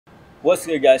What's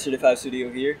good guys, 35 Studio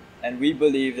here, and we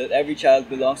believe that every child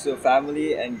belongs to a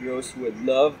family and grows with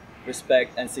love,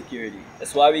 respect, and security.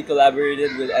 That's why we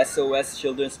collaborated with SOS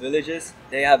Children's Villages.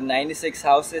 They have 96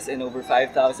 houses and over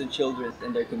 5,000 children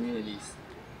in their communities.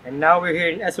 And now we're here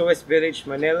in SOS Village,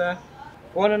 Manila.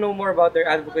 If you want to know more about their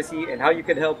advocacy and how you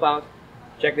could help out,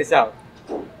 check this out.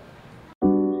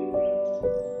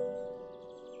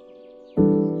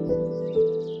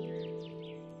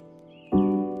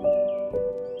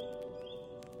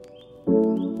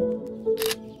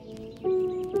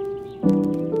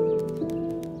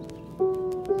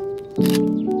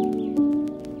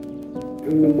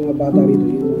 Yung mga bata rito,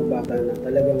 yung mga bata na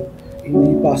talagang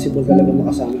hindi possible talaga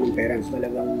makasama ng parents,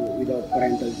 talagang without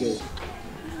parental care.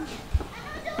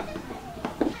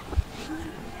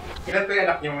 Ilan po yung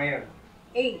anak niyo ngayon?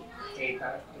 8.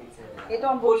 8. Ito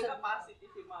ang busa.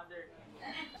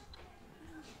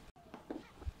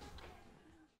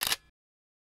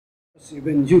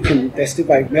 Even you can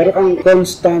testify, meron kang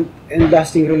constant and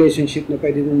lasting relationship na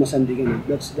pwede mong masandigan.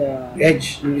 That's the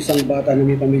edge ng isang bata na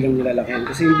may pamilyang nilalakihan.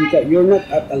 Kasi hindi ka, you're not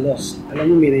at a loss.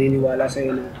 Alam mo, may naniniwala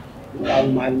sa'yo na yung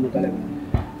taong mahal mo talaga.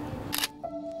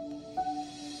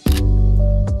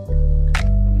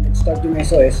 Nag-start yung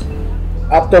SOS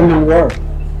after ng war.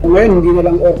 Ngayon, hindi na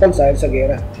lang orphans dahil sa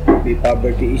gera. May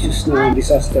poverty issues na,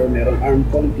 disaster, merong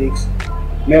armed conflicts,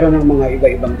 meron ng mga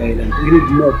iba-ibang dahilan. We need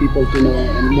more people to know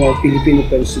and more Filipino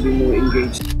parents to be more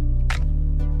engaged.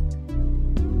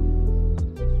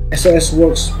 SOS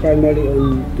works primarily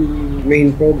on two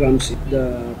main programs.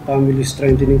 The Family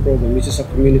Strengthening Program, which is a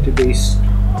community-based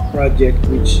project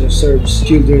which serves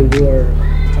children who are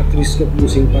at risk of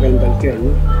losing parental care.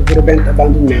 No? To prevent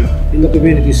abandonment in the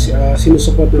communities,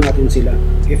 sinusuport na natin sila.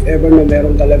 If ever na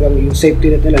meron talagang yung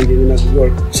safety net nila hindi na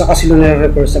nag-work, saka sila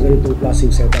na-refer sa ganitong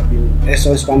klaseng setup. Yung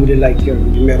SOS Family Like Care,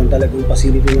 yung meron talagang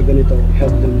facility na ganito,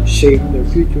 help them shape their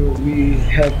future. We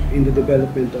help in the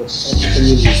development of the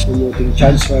communities, promoting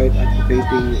child's rights,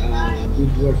 advocating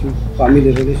good working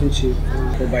family relationship,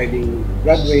 providing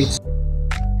graduates.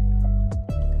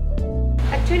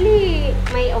 Actually,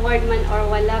 may award man or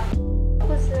wala.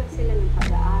 Tapos lang sila ng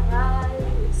pag-aaral,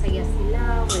 masaya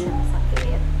sila, walang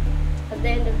sakit. At the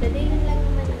end of the day, yun lang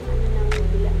naman ang ano namin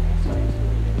bilang SOS.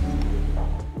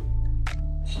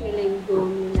 Nila yung goal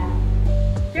nila.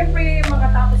 Siyempre,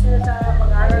 makatapos sila sa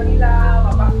pag-aaral nila,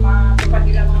 matupad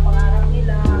nila mga pag-aaral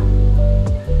nila.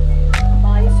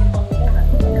 Maayos yung pangkunan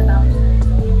pagkatapos na ito.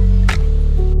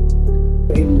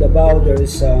 In Davao,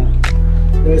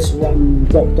 there's one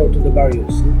doctor to the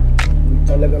barrios.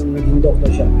 Talagang naging doctor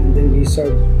siya, and then he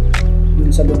served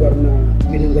dun sa lugar na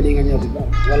pinanggalingan niya, diba?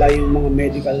 Wala yung mga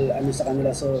medical sa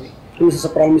kanila. So, yung isa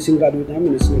sa promising graduate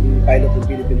namin is naging pilot ng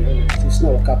Philippine Airlines. He's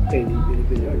now a captain in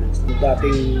Philippine Airlines. Yung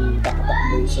dating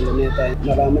takatakbo sa Luneta,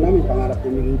 narama namin pangarap na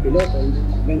maging piloto, and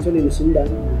eventually nasundan.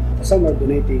 Some are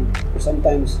donating, or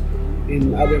sometimes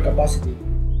in other capacity.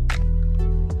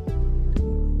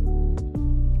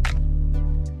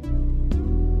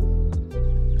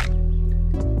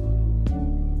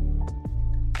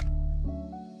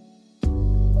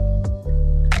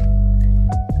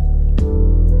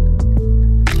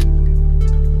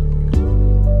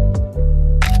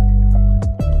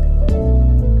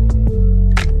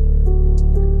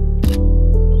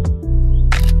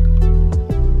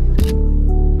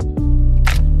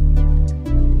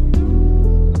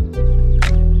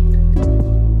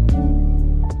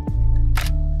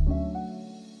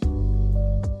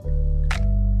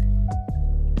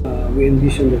 We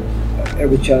envision that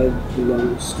every child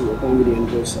belongs to a family and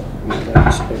grows up with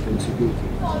respect and security.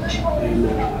 And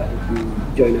if you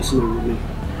join us in our movement,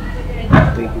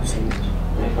 thank you so much.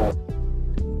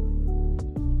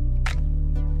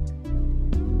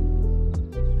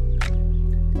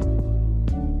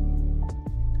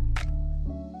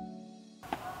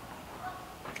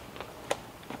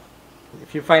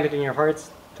 If you find it in your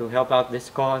hearts to help out this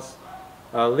cause,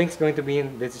 link's going to be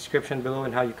in the description below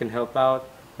and how you can help out.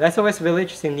 The SOS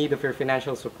Village is in need of your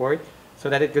financial support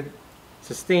so that it could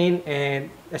sustain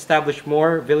and establish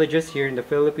more villages here in the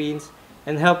Philippines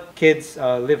and help kids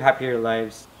live happier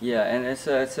lives. Yeah, and it's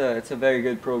a very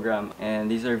good program,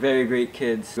 and these are very great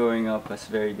kids growing up as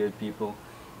very good people,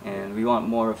 and we want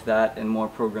more of that and more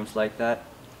programs like that.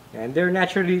 And they're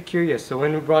naturally curious, so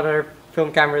when we brought our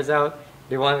film cameras out,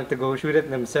 they wanted to go shoot it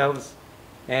themselves.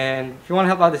 And if you want to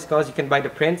help out this cause, you can buy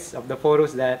the prints of the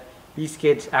photos that these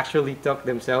kids actually took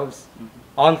themselves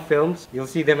on films. You'll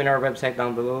see them in our website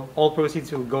down below. All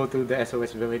proceeds will go to the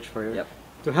SOS Village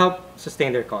to help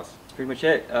sustain their cause. That's pretty much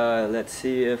it. Let's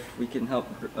see if we can help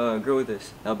grow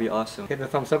this. That'll be awesome. Hit the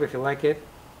thumbs up if you like it.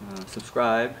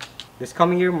 Subscribe. This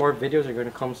coming year, more videos are going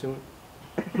to come soon.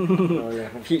 Oh, yeah.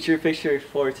 Feature picture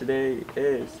for today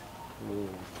is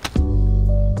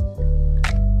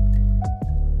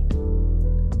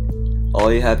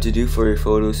all you have to do for your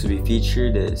photos to be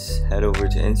featured is head over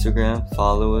to Instagram,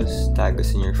 follow us, tag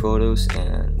us in your photos,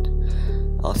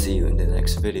 and I'll see you in the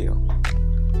next video.